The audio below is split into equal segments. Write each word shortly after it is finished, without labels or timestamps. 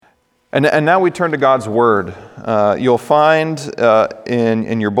And now we turn to God's Word. You'll find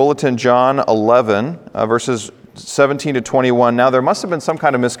in your bulletin John 11, verses 17 to 21. Now, there must have been some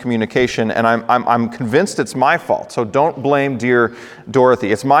kind of miscommunication, and I'm convinced it's my fault. So don't blame dear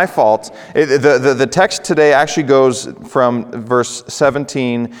Dorothy. It's my fault. The text today actually goes from verse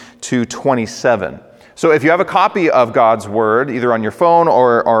 17 to 27. So if you have a copy of God's Word, either on your phone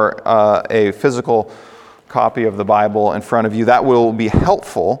or a physical copy of the Bible in front of you, that will be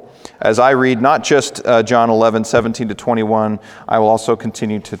helpful as I read not just John 11, 17 to 21, I will also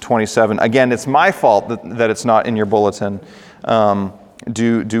continue to 27. Again, it's my fault that it's not in your bulletin.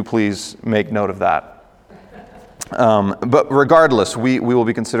 Do please make note of that. But regardless, we will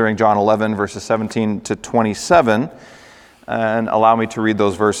be considering John 11, verses 17 to 27. And allow me to read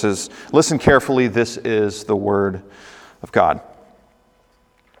those verses. Listen carefully, this is the Word of God.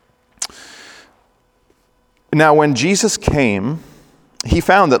 Now, when Jesus came, he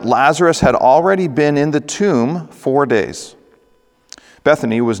found that Lazarus had already been in the tomb 4 days.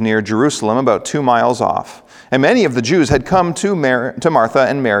 Bethany was near Jerusalem, about 2 miles off, and many of the Jews had come to Martha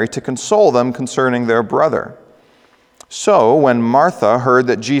and Mary to console them concerning their brother. So, when Martha heard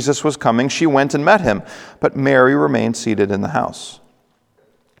that Jesus was coming, she went and met him, but Mary remained seated in the house.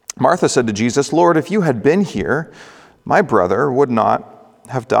 Martha said to Jesus, "Lord, if you had been here, my brother would not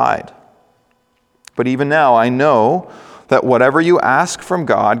have died. But even now I know that whatever you ask from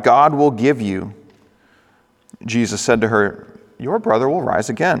God, God will give you." Jesus said to her, "Your brother will rise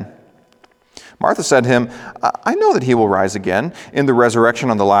again." Martha said to him, "I know that he will rise again in the resurrection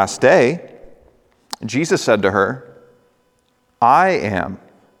on the last day." Jesus said to her, "I am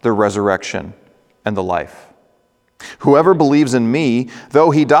the resurrection and the life. Whoever believes in me,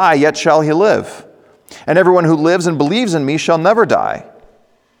 though he die, yet shall he live. And everyone who lives and believes in me shall never die.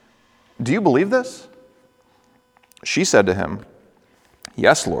 Do you believe this?" She said to him,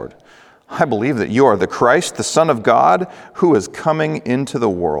 "Yes, Lord. I believe that you are the Christ, the Son of God, who is coming into the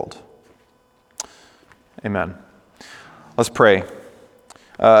world." Amen. Let's pray.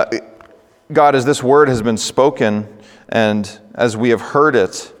 God, as this word has been spoken and as we have heard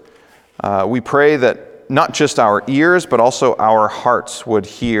it, we pray that not just our ears, but also our hearts would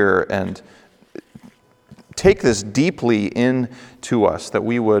hear and take this deeply into us, that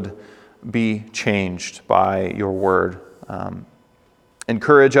we would be changed by your word.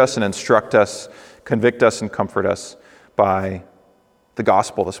 Encourage us and instruct us, convict us and comfort us by the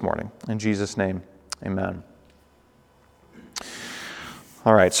gospel this morning. In Jesus' name, amen.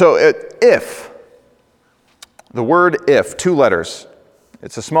 All right, so if, the word if, 2 letters.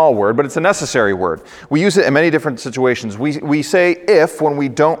 It's a small word, but it's a necessary word. We use it in many different situations. We say if when we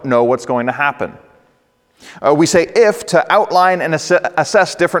don't know what's going to happen. We say if to outline and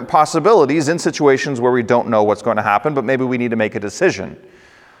assess different possibilities in situations where we don't know what's going to happen, but maybe we need to make a decision.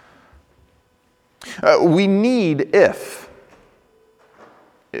 We need if.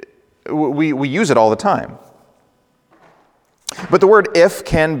 We use it all the time. But the word if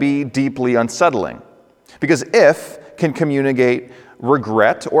can be deeply unsettling, because if can communicate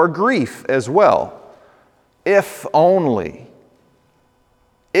regret or grief as well. If only.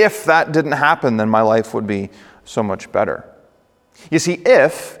 If that didn't happen, then my life would be so much better. You see,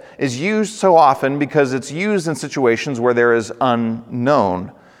 if is used so often because it's used in situations where there is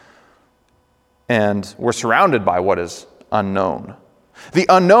unknown, and we're surrounded by what is unknown. The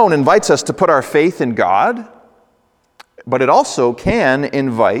unknown invites us to put our faith in God, but it also can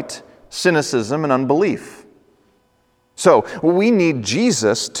invite cynicism and unbelief. So we need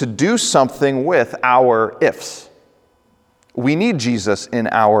Jesus to do something with our ifs. We need Jesus in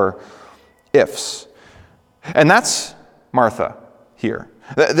our ifs. And that's Martha here.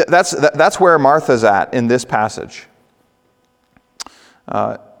 That's where Martha's at in this passage.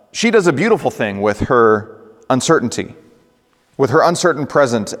 She does a beautiful thing with her uncertainty, with her uncertain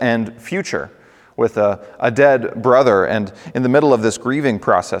present and future, with a dead brother and in the middle of this grieving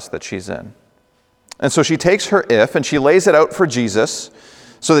process that she's in. And so she takes her if and she lays it out for Jesus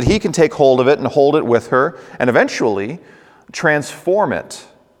so that he can take hold of it and hold it with her and eventually transform it.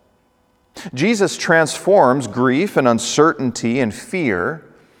 Jesus transforms grief and uncertainty and fear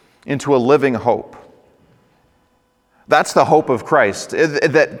into a living hope. That's the hope of Christ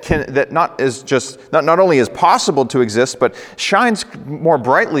that not only is possible to exist, but shines more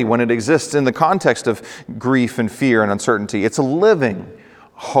brightly when it exists in the context of grief and fear and uncertainty. It's a living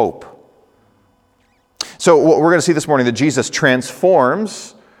hope. So what we're going to see this morning, that Jesus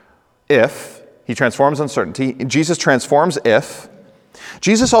transforms if. He transforms uncertainty. Jesus transforms if.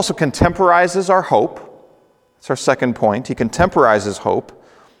 Jesus also contemporizes our hope. That's our second point. He contemporizes hope.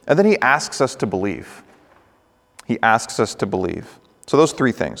 And then he asks us to believe. He asks us to believe. So those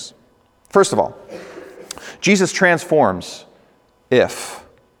 3 things. First of all, Jesus transforms if.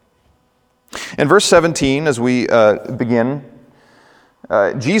 In verse 17, as we begin,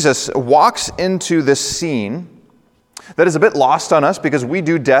 Jesus walks into this scene that is a bit lost on us because we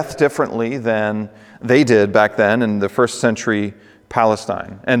do death differently than they did back then in the first century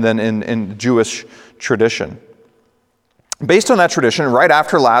Palestine and then in Jewish tradition. Based on that tradition, right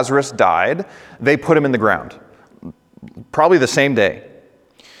after Lazarus died, they put him in the ground, probably the same day.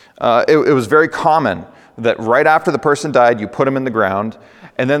 It was very common that right after the person died, you put him in the ground,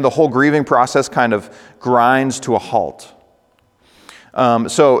 and then the whole grieving process kind of grinds to a halt.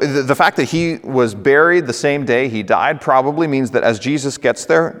 So the fact that he was buried the same day he died probably means that as Jesus gets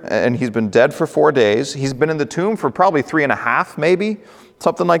there, and he's been dead for 4 days, he's been in the tomb for probably 3.5, maybe,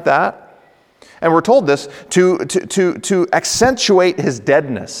 something like that. And we're told this to accentuate his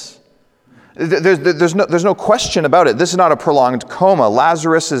deadness. There's no question about it. This is not a prolonged coma.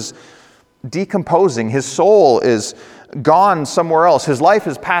 Lazarus is decomposing. His soul is gone somewhere else. His life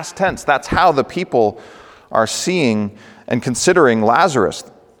is past tense. That's how the people are seeing and considering Lazarus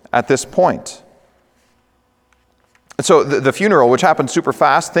at this point. And so the funeral, which happened super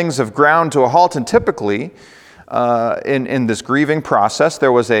fast, things have ground to a halt, and typically in this grieving process,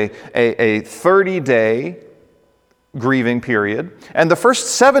 there was a 30-day grieving period, and the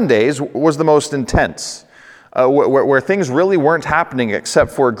first 7 days was the most intense, where things really weren't happening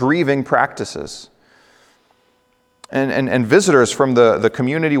except for grieving practices. And visitors from the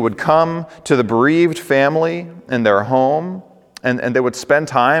community would come to the bereaved family in their home, and they would spend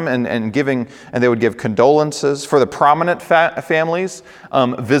time and they would give condolences. For the prominent families,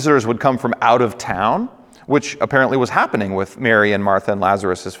 visitors would come from out of town, which apparently was happening with Mary and Martha and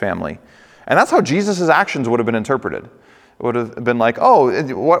Lazarus' family. And that's how Jesus' actions would have been interpreted. It would have been like, oh,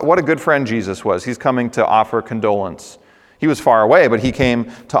 what a good friend Jesus was. He's coming to offer condolence. He was far away, but he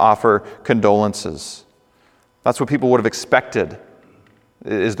came to offer condolences. That's what people would have expected,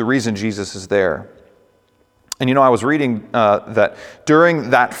 is the reason Jesus is there. And I was reading that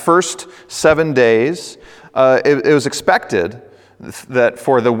during that first 7 days, it was expected that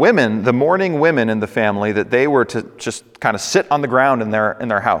for the women, the mourning women in the family, that they were to just kind of sit on the ground in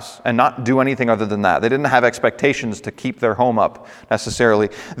their house and not do anything other than that. They didn't have expectations to keep their home up necessarily.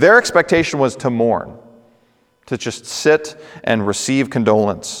 Their expectation was to mourn, to just sit and receive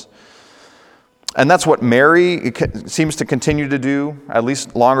condolence. And that's what Mary seems to continue to do, at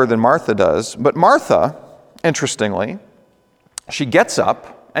least longer than Martha does. But Martha, interestingly, she gets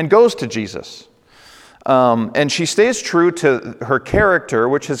up and goes to Jesus. And she stays true to her character,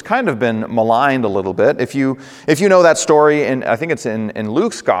 which has kind of been maligned a little bit. If you know that story, I think it's in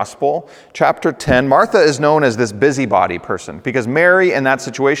Luke's Gospel, chapter 10, Martha is known as this busybody person because Mary, in that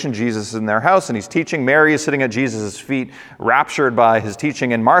situation, Jesus is in their house and he's teaching. Mary is sitting at Jesus' feet, raptured by his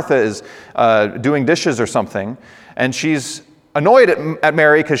teaching, and Martha is doing dishes or something, and she's annoyed at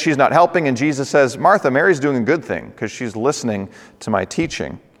Mary because she's not helping, and Jesus says, Martha, Mary's doing a good thing because she's listening to my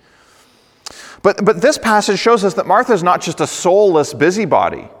teaching. But this passage shows us that Martha is not just a soulless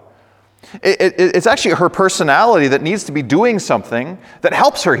busybody. It's actually her personality that needs to be doing something that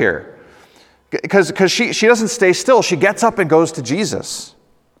helps her here. Because she doesn't stay still. She gets up and goes to Jesus.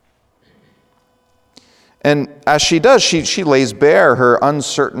 And as she does, she lays bare her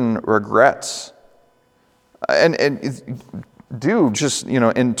uncertain regrets. And do just,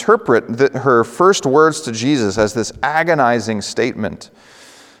 interpret her first words to Jesus as this agonizing statement.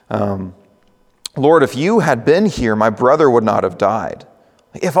 Lord, if you had been here, my brother would not have died.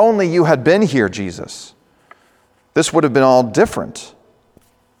 If only you had been here, Jesus. This would have been all different.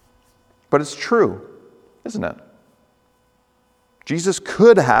 But it's true, isn't it? Jesus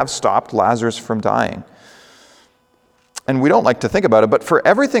could have stopped Lazarus from dying. And we don't like to think about it, but for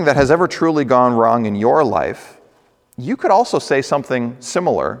everything that has ever truly gone wrong in your life, you could also say something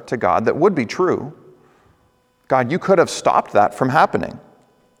similar to God that would be true. God, you could have stopped that from happening.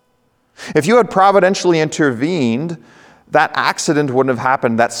 If you had providentially intervened, that accident wouldn't have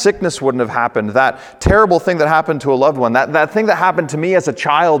happened, that sickness wouldn't have happened, that terrible thing that happened to a loved one, that thing that happened to me as a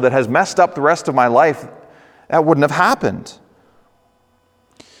child that has messed up the rest of my life, that wouldn't have happened.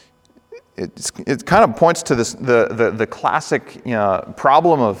 It kind of points to this the classic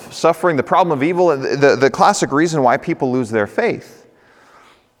problem of suffering, the problem of evil, the classic reason why people lose their faith.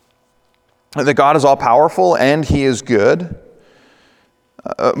 That God is all-powerful and He is good.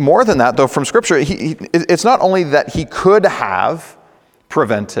 More than that, though, from Scripture, it's not only that He could have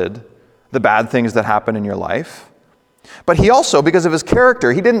prevented the bad things that happen in your life, but He also, because of His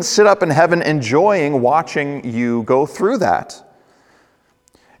character, He didn't sit up in heaven enjoying watching you go through that.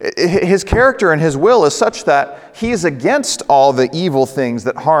 His character and his will is such that he is against all the evil things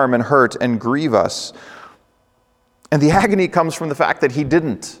that harm and hurt and grieve us. And the agony comes from the fact that he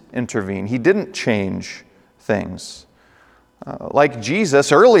didn't intervene. He didn't change things. Like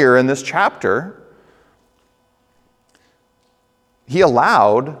Jesus earlier in this chapter, he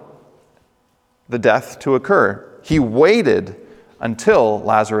allowed the death to occur. He waited until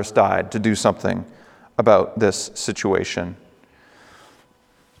Lazarus died to do something about this situation.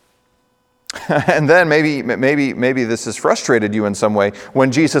 And then maybe this has frustrated you in some way.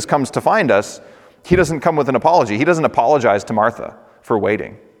 When Jesus comes to find us, he doesn't come with an apology. He doesn't apologize to Martha for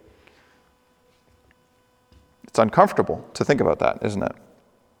waiting. It's uncomfortable to think about that, isn't it?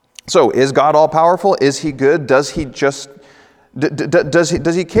 So, is God all-powerful? Is he good? Does he just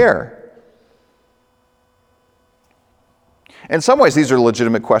does he care? In some ways, these are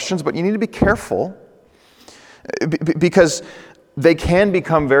legitimate questions, but you need to be careful because they can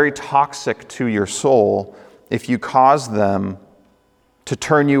become very toxic to your soul if you cause them to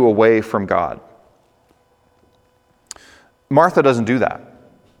turn you away from God. Martha doesn't do that.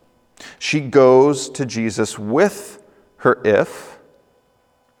 She goes to Jesus with her if,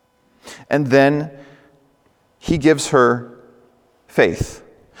 and then he gives her faith,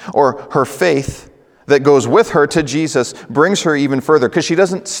 or her faith that goes with her to Jesus brings her even further, because she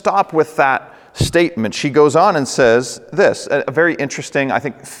doesn't stop with that statement. She goes on and says this, a very interesting, I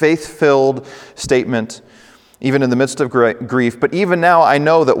think, faith-filled statement, even in the midst of grief. But even now I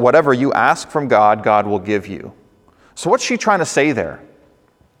know that whatever you ask from God, God will give you. So what's she trying to say there?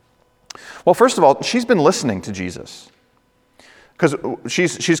 Well, first of all, she's been listening to Jesus, because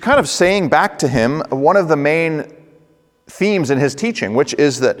she's kind of saying back to him one of the main themes in his teaching, which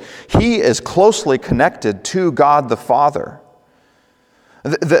is that he is closely connected to God the Father.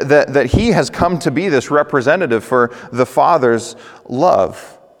 That he has come to be this representative for the Father's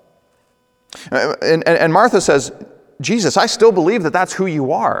love. And Martha says, Jesus, I still believe that that's who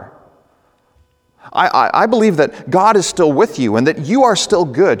you are. I believe that God is still with you and that you are still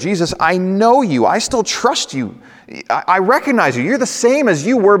good. Jesus, I know you. I still trust you. I recognize you. You're the same as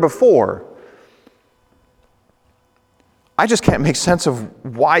you were before. I just can't make sense of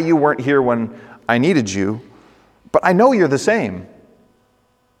why you weren't here when I needed you, but I know you're the same.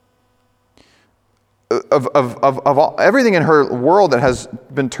 Of all, everything in her world that has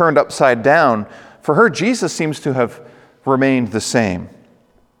been turned upside down, for her, Jesus seems to have remained the same.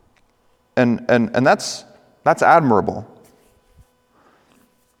 And that's admirable.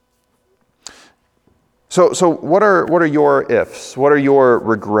 So what are your ifs? What are your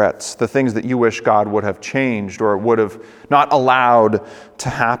regrets? The things that you wish God would have changed or would have not allowed to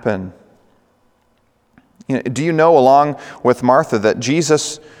happen? Do you know, along with Martha, that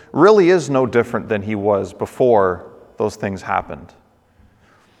Jesus really is no different than he was before those things happened?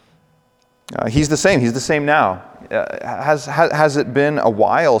 He's the same. He's the same now. Has it been a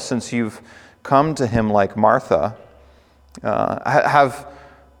while since you've come to him like Martha?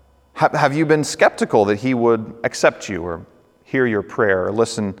 Have you been skeptical that he would accept you or hear your prayer or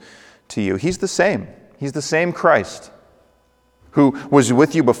listen to you? He's the same. He's the same Christ who was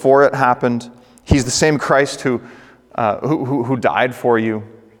with you before it happened. He's the same Christ who died for you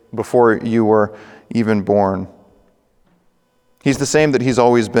before you were even born. He's the same that he's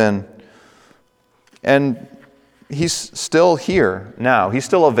always been. And he's still here now. He's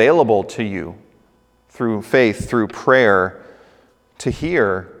still available to you through faith, through prayer, to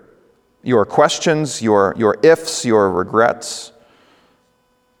hear your questions, your ifs, your regrets,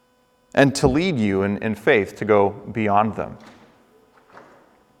 and to lead you in faith to go beyond them.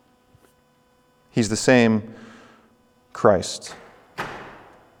 He's the same Christ.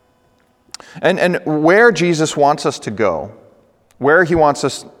 And where Jesus wants us to go, where he wants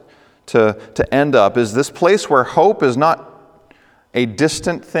us to end up, is this place where hope is not a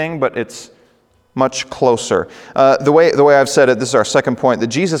distant thing, but it's much closer. The way I've said it, this is our second point, that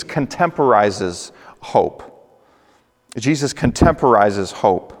Jesus contemporizes hope. Jesus contemporizes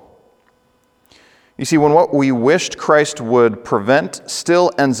hope. You see, when what we wished Christ would prevent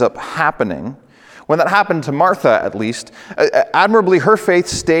still ends up happening, when that happened to Martha at least, admirably her faith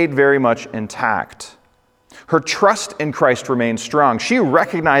stayed very much intact. Her trust in Christ remained strong. She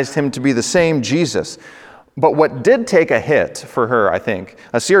recognized him to be the same Jesus. But what did take a hit for her, I think,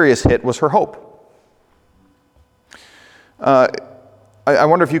 a serious hit, was her hope. I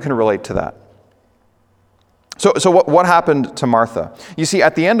wonder if you can relate to that. So what happened to Martha? You see,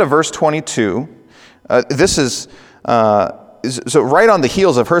 at the end of verse 22, this is so right on the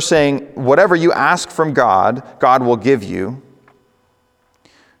heels of her saying, whatever you ask from God, God will give you.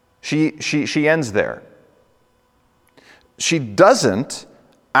 She ends there. She doesn't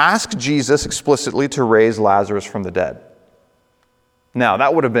ask Jesus explicitly to raise Lazarus from the dead. Now,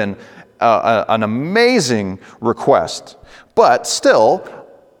 that would have been an amazing request. But still,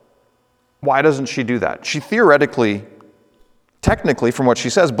 why doesn't she do that? She theoretically, technically, from what she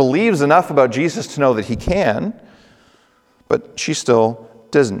says, believes enough about Jesus to know that he can, but she still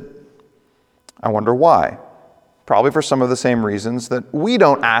doesn't. I wonder why. Probably for some of the same reasons that we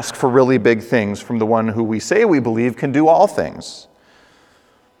don't ask for really big things from the one who we say we believe can do all things.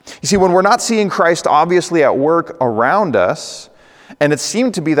 You see, when we're not seeing Christ obviously at work around us, and it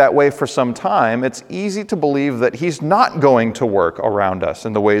seemed to be that way for some time, it's easy to believe that he's not going to work around us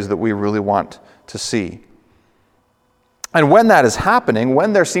in the ways that we really want to see. And when that is happening,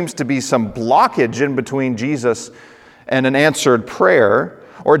 when there seems to be some blockage in between Jesus and an answered prayer,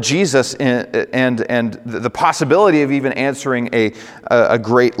 or Jesus and the possibility of even answering a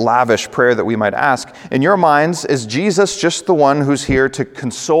great lavish prayer that we might ask, in your minds, is Jesus just the one who's here to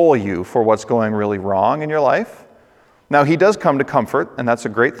console you for what's going really wrong in your life? Now, he does come to comfort, and that's a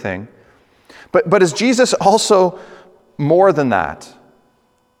great thing. But is Jesus also more than that?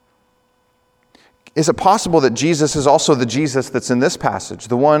 Is it possible that Jesus is also the Jesus that's in this passage,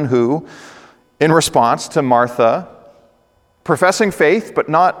 the one who, in response to Martha, professing faith but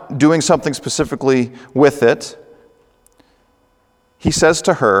not doing something specifically with it, he says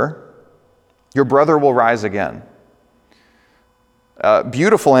to her, "Your brother will rise again."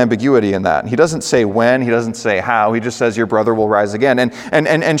 Beautiful ambiguity in that. He doesn't say when, he doesn't say how, he just says your brother will rise again.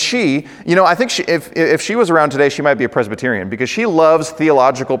 And she, I think if she was around today, she might be a Presbyterian because she loves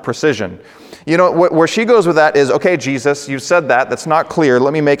theological precision. Where she goes with that is, okay, Jesus, you said that, that's not clear,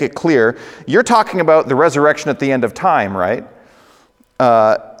 let me make it clear. You're talking about the resurrection at the end of time, right?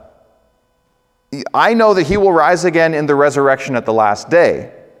 I know that he will rise again in the resurrection at the last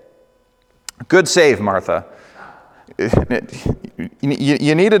day. Good save, Martha.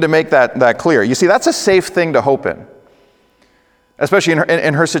 You needed to make that clear. You see, that's a safe thing to hope in, especially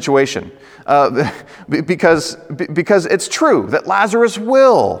in her situation, because it's true that Lazarus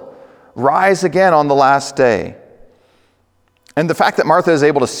will rise again on the last day. And the fact that Martha is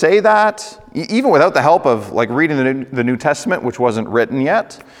able to say that, even without the help of reading the New Testament, which wasn't written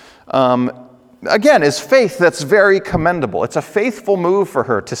yet, again, is faith that's very commendable. It's a faithful move for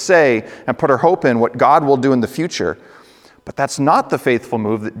her to say and put her hope in what God will do in the future. But that's not the faithful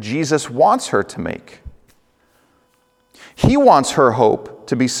move that Jesus wants her to make. He wants her hope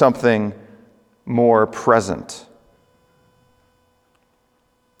to be something more present.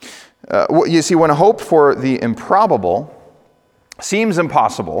 You see, when hope for the improbable seems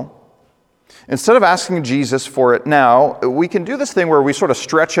impossible, instead of asking Jesus for it now, we can do this thing where we sort of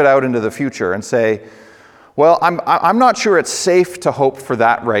stretch it out into the future and say, well, I'm not sure it's safe to hope for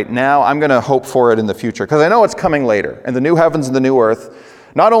that right now. I'm going to hope for it in the future because I know it's coming later. And the new heavens and the new earth,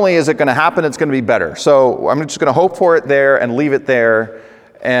 not only is it going to happen, it's going to be better. So I'm just going to hope for it there and leave it there.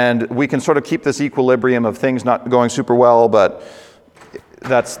 And we can sort of keep this equilibrium of things not going super well, but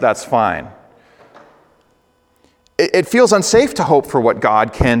that's fine. It feels unsafe to hope for what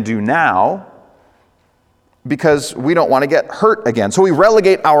God can do now because we don't want to get hurt again. So we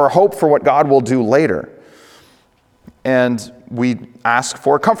relegate our hope for what God will do later. And we ask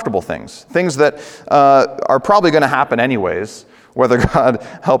for comfortable things that are probably going to happen anyways, whether God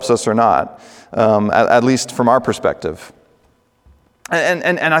helps us or not, at least from our perspective.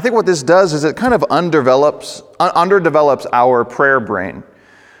 And I think what this does is it kind of underdevelops our prayer brain.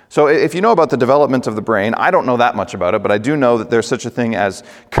 So if you know about the development of the brain, I don't know that much about it, but I do know that there's such a thing as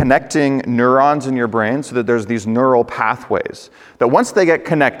connecting neurons in your brain so that there's these neural pathways. That once they get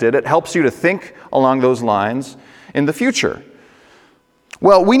connected, it helps you to think along those lines in the future.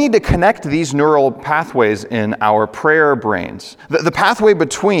 Well, we need to connect these neural pathways in our prayer brains. The pathway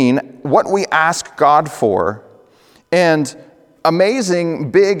between what we ask God for and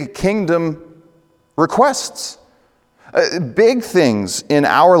amazing big kingdom requests. Big things in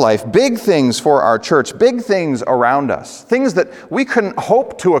our life, big things for our church, big things around us, things that we couldn't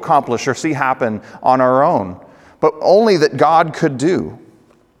hope to accomplish or see happen on our own, but only that God could do.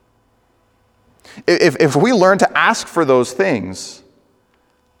 If we learn to ask for those things,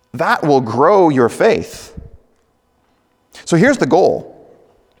 that will grow your faith. So here's the goal.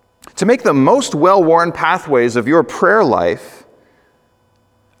 To make the most well-worn pathways of your prayer life,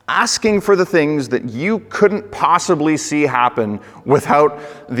 asking for the things that you couldn't possibly see happen without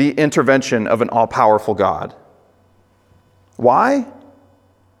the intervention of an all-powerful God. Why?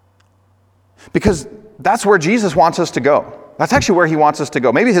 Because that's where Jesus wants us to go. That's actually where he wants us to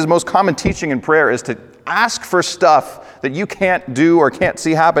go. Maybe his most common teaching in prayer is to ask for stuff that you can't do or can't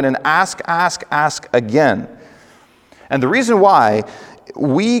see happen and ask again. And the reason why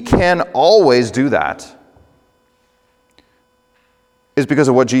we can always do that is because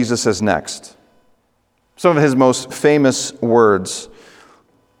of what Jesus says next. Some of his most famous words,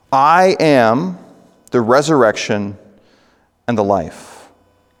 I am the resurrection and the life.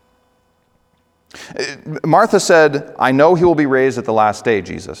 Martha said, I know he will be raised at the last day,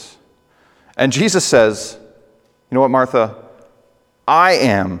 Jesus. And Jesus says, you know what, Martha? I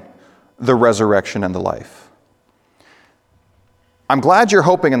am the resurrection and the life. I'm glad you're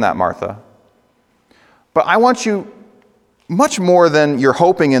hoping in that, Martha. But I want you, much more than you're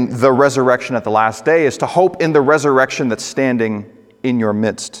hoping in the resurrection at the last day, is to hope in the resurrection that's standing in your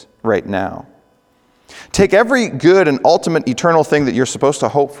midst right now. Take every good and ultimate eternal thing that you're supposed to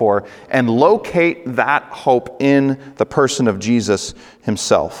hope for and locate that hope in the person of Jesus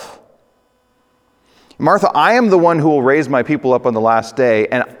himself. Martha, I am the one who will raise my people up on the last day,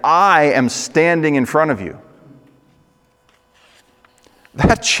 and I am standing in front of you.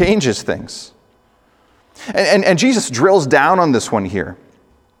 That changes things. And Jesus drills down on this one here.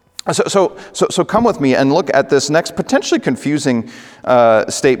 So come with me and look at this next potentially confusing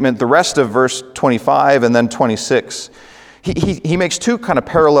statement, the rest of verse 25 and then 26. He makes two kind of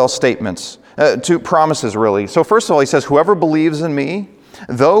parallel statements, two promises really. So first of all, he says, whoever believes in me,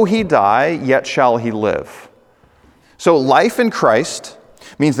 though he die, yet shall he live. So life in Christ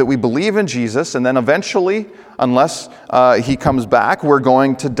means that we believe in Jesus, and then eventually, unless he comes back, we're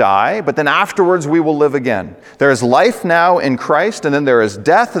going to die, but then afterwards we will live again. There is life now in Christ, and then there is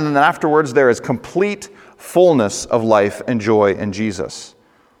death, and then afterwards there is complete fullness of life and joy in Jesus.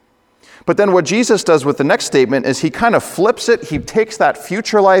 But then what Jesus does with the next statement is he kind of flips it. He takes that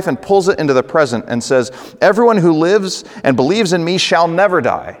future life and pulls it into the present and says, everyone who lives and believes in me shall never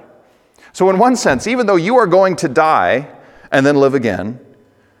die. So in one sense, even though you are going to die and then live again,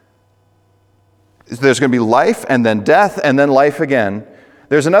 there's going to be life and then death and then life again.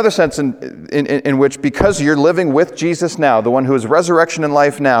 There's another sense in which, because you're living with Jesus now, the one who is resurrection and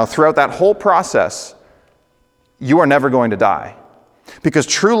life now, throughout that whole process, you are never going to die. Because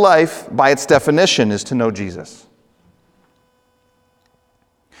true life, by its definition, is to know Jesus.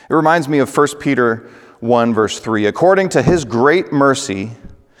 It reminds me of 1 Peter 1, verse 3. According to his great mercy,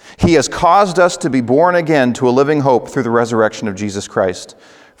 he has caused us to be born again to a living hope through the resurrection of Jesus Christ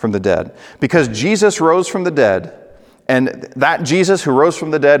from the dead. Because Jesus rose from the dead, and that Jesus who rose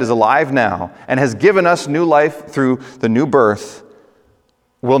from the dead is alive now and has given us new life through the new birth,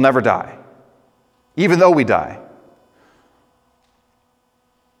 will never die, even though we die.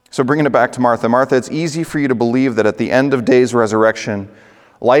 So bringing it back to Martha. Martha, it's easy for you to believe that at the end of days resurrection,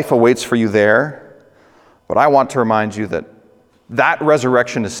 life awaits for you there. But I want to remind you that that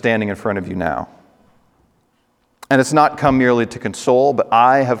resurrection is standing in front of you now. And it's not come merely to console, but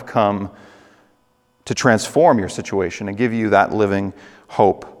I have come to transform your situation and give you that living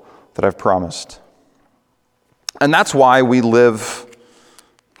hope that I've promised. And that's why we live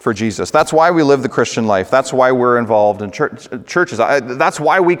for Jesus. That's why we live the Christian life. That's why we're involved in churches. That's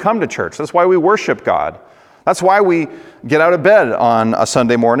why we come to church. That's why we worship God. That's why we get out of bed on a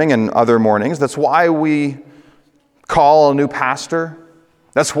Sunday morning and other mornings. That's why we call a new pastor.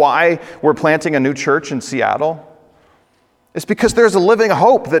 That's why we're planting a new church in Seattle. It's because there's a living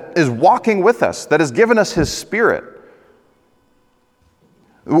hope that is walking with us, that has given us his Spirit.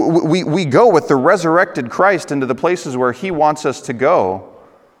 We go with the resurrected Christ into the places where he wants us to go.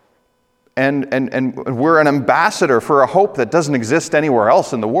 And we're an ambassador for a hope that doesn't exist anywhere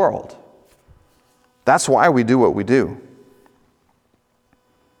else in the world. That's why we do what we do.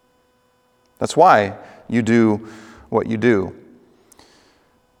 That's why you do what you do.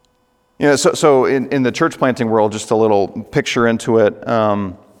 You know, so in the church planting world, just a little picture into it.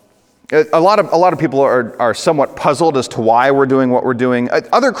 A lot of people are somewhat puzzled as to why we're doing what we're doing.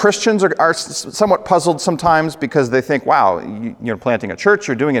 Other Christians are somewhat puzzled sometimes because they think, wow, you're planting a church,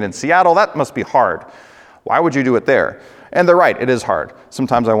 you're doing it in Seattle, that must be hard. Why would you do it there? And they're right, it is hard.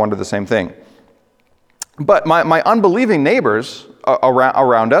 Sometimes I wonder the same thing. But my unbelieving neighbors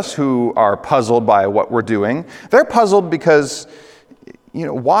around us who are puzzled by what we're doing, they're puzzled because, you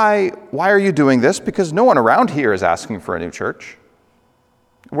know, why are you doing this? Because no one around here is asking for a new church.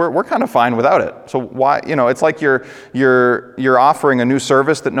 We're kind of fine without it. So why, you know, it's like you're offering a new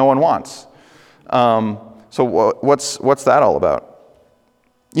service that no one wants. So what's that all about?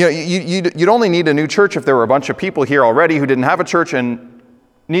 You know, you'd only need a new church if there were a bunch of people here already who didn't have a church and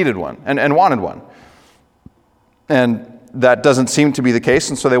needed one and wanted one. And that doesn't seem to be the case,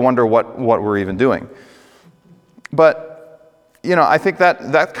 and so they wonder what we're even doing. But, you know, I think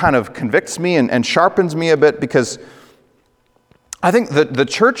that kind of convicts me and sharpens me a bit, because I think that the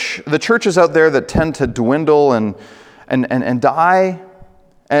churches out there that tend to dwindle and die,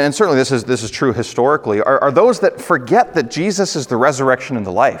 and certainly this is true historically, are those that forget that Jesus is the resurrection and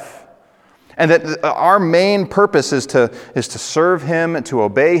the life. And that our main purpose is to serve him, and to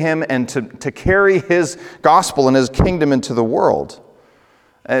obey him, and to carry his gospel and his kingdom into the world.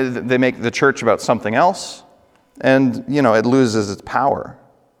 They make the church about something else, and it loses its power.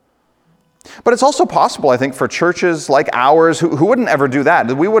 But it's also possible, I think, for churches like ours who wouldn't ever do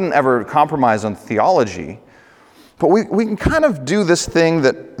that. We wouldn't ever compromise on theology. But we can kind of do this thing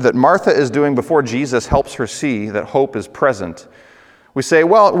that Martha is doing before Jesus helps her see that hope is present. We say,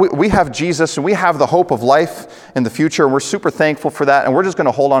 well, we have Jesus and we have the hope of life in the future, and we're super thankful for that, and we're just going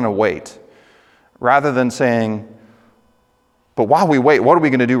to hold on and wait. Rather than saying, but while we wait, what are we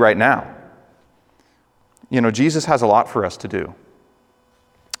going to do right now? Jesus has a lot for us to do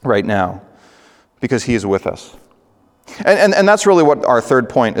right now because he is with us. And that's really what our third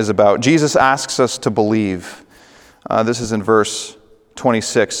point is about. Jesus asks us to believe. This is in verse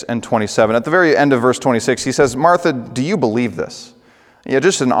 26 and 27. At the very end of verse 26, he says, Martha, do you believe this?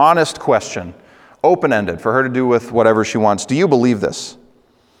 Just an honest question, open-ended, for her to do with whatever she wants. Do you believe this?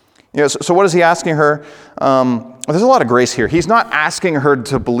 So what is he asking her? There's a lot of grace here. He's not asking her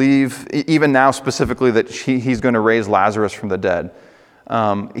to believe, even now specifically, that he's going to raise Lazarus from the dead.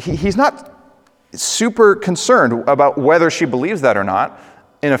 He's not super concerned about whether she believes that or not.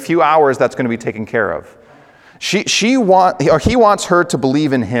 In a few hours, that's going to be taken care of. He wants her to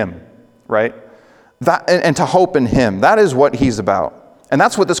believe in him, right? And to hope in him. That is what he's about. And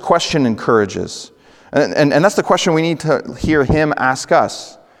that's what this question encourages. And that's the question we need to hear him ask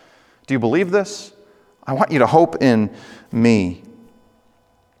us. Do you believe this? I want you to hope in me.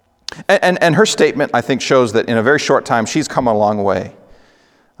 And her statement, I think, shows that in a very short time, she's come a long way.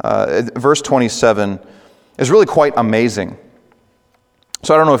 Verse 27 is really quite amazing.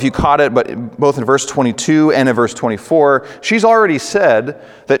 So I don't know if you caught it, but both in verse 22 and in verse 24, she's already said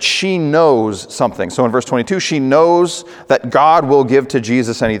that she knows something. So in verse 22, she knows that God will give to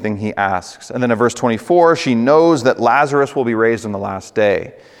Jesus anything he asks. And then in verse 24, she knows that Lazarus will be raised on the last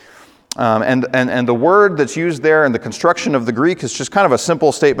day. And the word that's used there in the construction of the Greek is just kind of a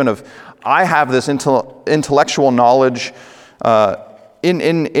simple statement of, I have this intellectual knowledge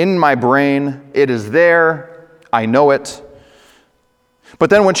in my brain. It is there. I know it. But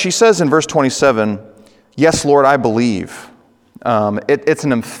then when she says in verse 27, yes, Lord, I believe, it's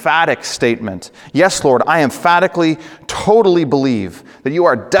an emphatic statement. Yes, Lord, I emphatically, totally believe that you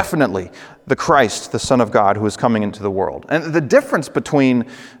are definitely the Christ, the Son of God, who is coming into the world. And the difference between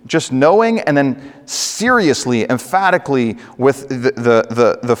just knowing and then seriously, emphatically, with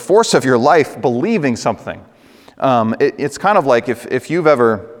the force of your life, believing something. It's kind of like if you've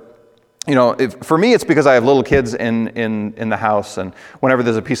ever... for me, it's because I have little kids in the house, and whenever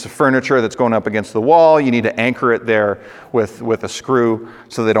there's a piece of furniture that's going up against the wall, you need to anchor it there with a screw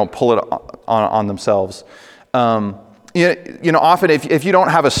so they don't pull it on themselves. Often if you don't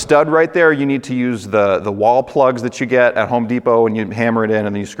have a stud right there, you need to use the wall plugs that you get at Home Depot, and you hammer it in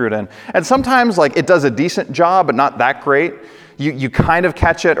and then you screw it in. And sometimes it does a decent job, but not that great. You kind of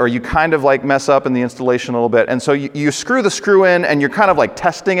catch it, or you kind of mess up in the installation a little bit. And so you screw the screw in, and you're kind of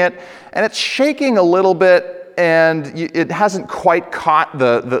testing it, and it's shaking a little bit, and it hasn't quite caught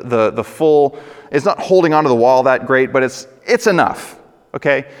the full, it's not holding onto the wall that great, but it's enough,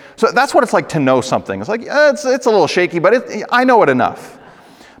 okay? So that's what it's like to know something. It's it's a little shaky, but I know it enough.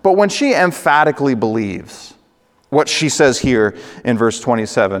 But when she emphatically believes what she says here in verse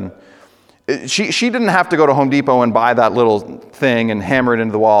 27, she didn't have to go to Home Depot and buy that little thing and hammer it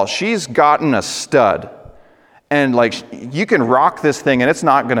into the wall. She's gotten a stud. And you can rock this thing and it's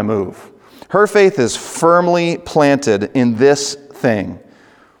not going to move. Her faith is firmly planted in this thing.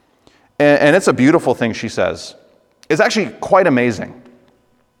 And it's a beautiful thing, she says. It's actually quite amazing.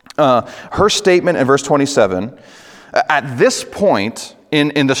 Her statement in verse 27, at this point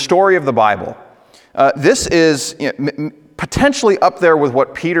in the story of the Bible, this is... potentially up there with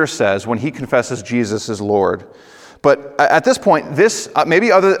what Peter says when he confesses Jesus as Lord. But at this point, this,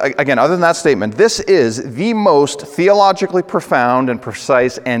 maybe other than that statement, this is the most theologically profound and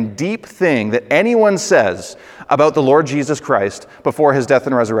precise and deep thing that anyone says about the Lord Jesus Christ before his death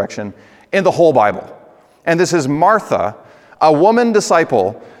and resurrection in the whole Bible. And this is Martha, a woman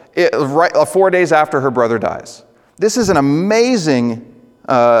disciple, 4 days after her brother dies. This is an amazing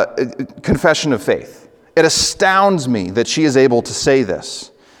confession of faith. It astounds me that she is able to say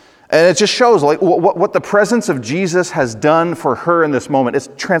this. And it just shows what the presence of Jesus has done for her in this moment. It's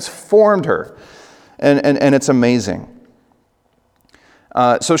transformed her. And it's amazing.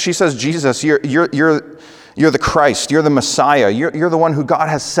 So she says, Jesus, you're the Christ. You're the Messiah. You're the one who God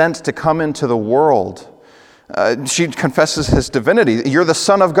has sent to come into the world. She confesses his divinity. You're the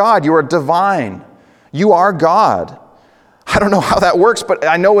Son of God. You are divine. You are God. I don't know how that works, but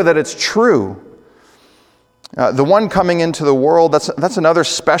I know that it's true. The one coming into the world, that's another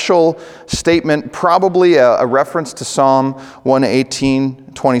special statement, probably a reference to Psalm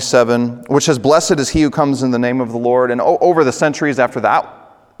 118:27, which says, "Blessed is he who comes in the name of the Lord." And over the centuries after that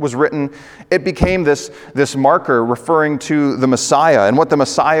was written, it became this marker referring to the Messiah and what the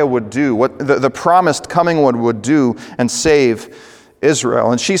Messiah would do, what the promised coming one would do and save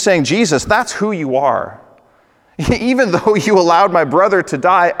Israel. And she's saying, Jesus, that's who you are. Even though you allowed my brother to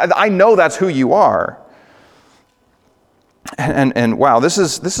die, I know that's who you are. And wow, this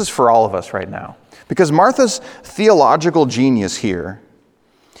is for all of us right now. Because Martha's theological genius here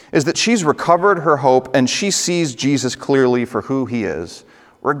is that she's recovered her hope and she sees Jesus clearly for who he is,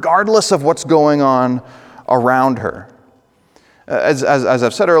 regardless of what's going on around her. As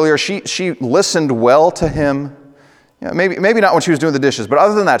I've said earlier, she listened well to him. Yeah, maybe not when she was doing the dishes, but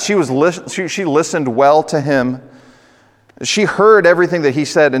other than that, she listened well to him. She heard everything that he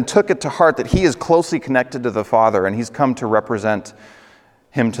said and took it to heart that he is closely connected to the Father and he's come to represent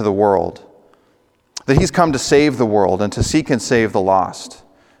him to the world. That he's come to save the world and to seek and save the lost.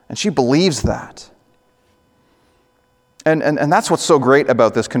 And she believes that. And that's what's so great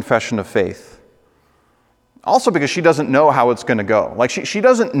about this confession of faith. Also because she doesn't know how it's going to go. Like she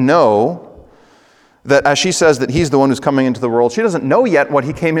doesn't know that, as she says that he's the one who's coming into the world, she doesn't know yet what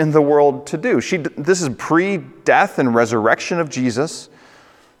he came into the world to do. This is pre-death and resurrection of Jesus.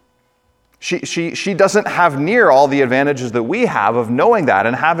 She doesn't have near all the advantages that we have of knowing that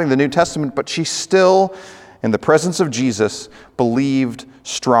and having the New Testament, but she still, in the presence of Jesus, believed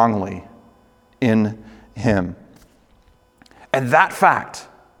strongly in him. And that fact,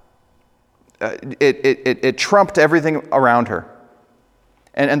 it trumped everything around her.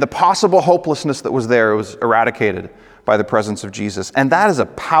 And the possible hopelessness that was there was eradicated by the presence of Jesus. And that is a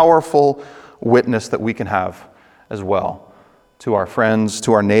powerful witness that we can have as well to our friends,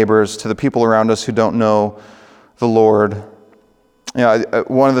 to our neighbors, to the people around us who don't know the Lord. You know,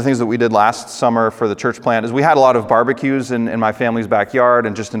 one of the things that we did last summer for the church plant is we had a lot of barbecues in my family's backyard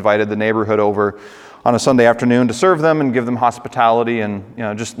and just invited the neighborhood over on a Sunday afternoon to serve them and give them hospitality and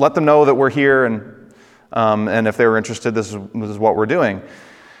just let them know that we're here and if they were interested, this is what we're doing.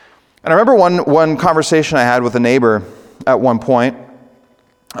 And I remember one conversation I had with a neighbor at one point.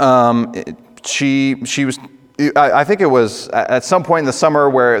 She was, I think it was at some point in the summer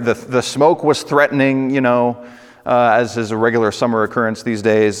where the smoke was threatening, as is a regular summer occurrence these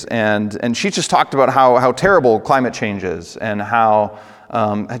days. And she just talked about how terrible climate change is and how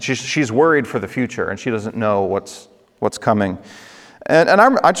she's worried for the future and she doesn't know what's coming. And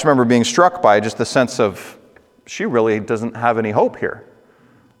I just remember being struck by just the sense of she really doesn't have any hope here.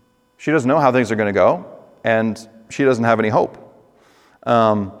 She doesn't know how things are going to go, and she doesn't have any hope.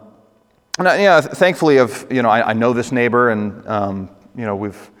 Thankfully, I know this neighbor, and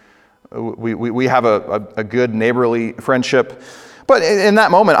we have a good neighborly friendship. But in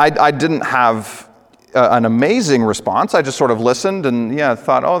that moment, I didn't have an amazing response. I just sort of listened and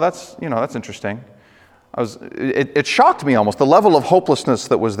thought, oh, that's interesting. It shocked me almost, the level of hopelessness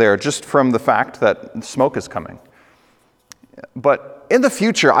that was there just from the fact that smoke is coming. But in the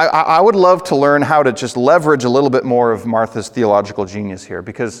future, I would love to learn how to just leverage a little bit more of Martha's theological genius here,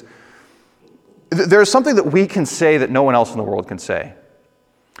 because there's something that we can say that no one else in the world can say.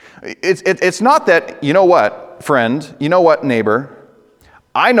 It's not that, you know what, friend, you know what, neighbor,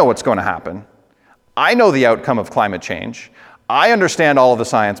 I know what's going to happen. I know the outcome of climate change. I understand all of the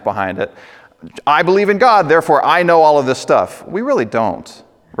science behind it. I believe in God, therefore I know all of this stuff. We really don't,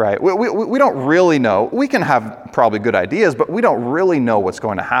 right? We don't really know. We can have probably good ideas, but we don't really know what's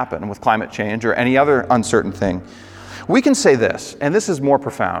going to happen with climate change or any other uncertain thing. We can say this, and this is more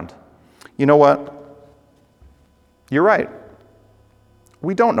profound. You know what? You're right.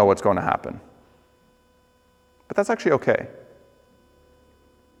 We don't know what's going to happen. But that's actually okay.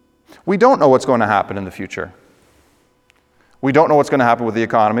 We don't know what's going to happen in the future. We don't know what's going to happen with the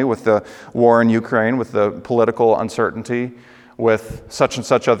economy, with the war in Ukraine, with the political uncertainty, with such and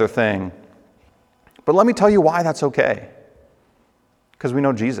such other thing. But let me tell you why that's okay. Because we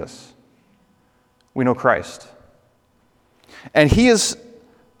know Jesus. We know Christ. And he is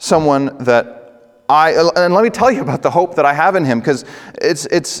someone that and let me tell you about the hope that I have in him, because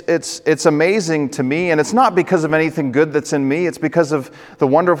it's amazing to me, and it's not because of anything good that's in me, it's because of the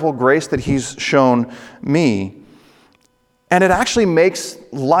wonderful grace that he's shown me. And it actually makes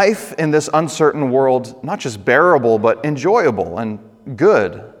life in this uncertain world not just bearable, but enjoyable and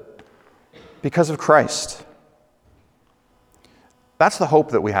good because of Christ. That's the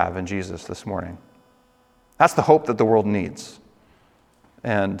hope that we have in Jesus this morning. That's the hope that the world needs.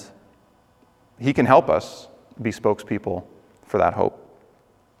 And he can help us be spokespeople for that hope.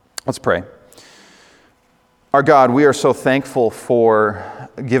 Let's pray. Our God, we are so thankful for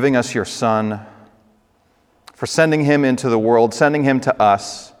giving us your Son, for sending him into the world, sending him to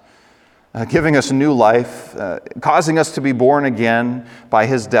us, giving us a new life, causing us to be born again by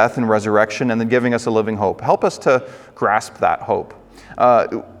his death and resurrection, and then giving us a living hope. Help us to grasp that hope.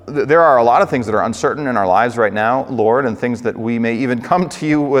 There are a lot of things that are uncertain in our lives right now, Lord, and things that we may even come to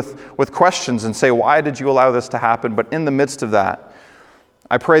you with questions and say, why did you allow this to happen? But in the midst of that,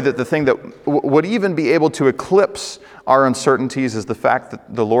 I pray that the thing that would even be able to eclipse our uncertainties is the fact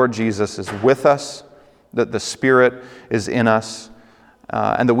that the Lord Jesus is with us, that the Spirit is in us,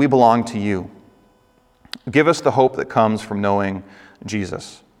 and that we belong to you. Give us the hope that comes from knowing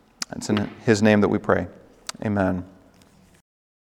Jesus. It's in his name that we pray. Amen.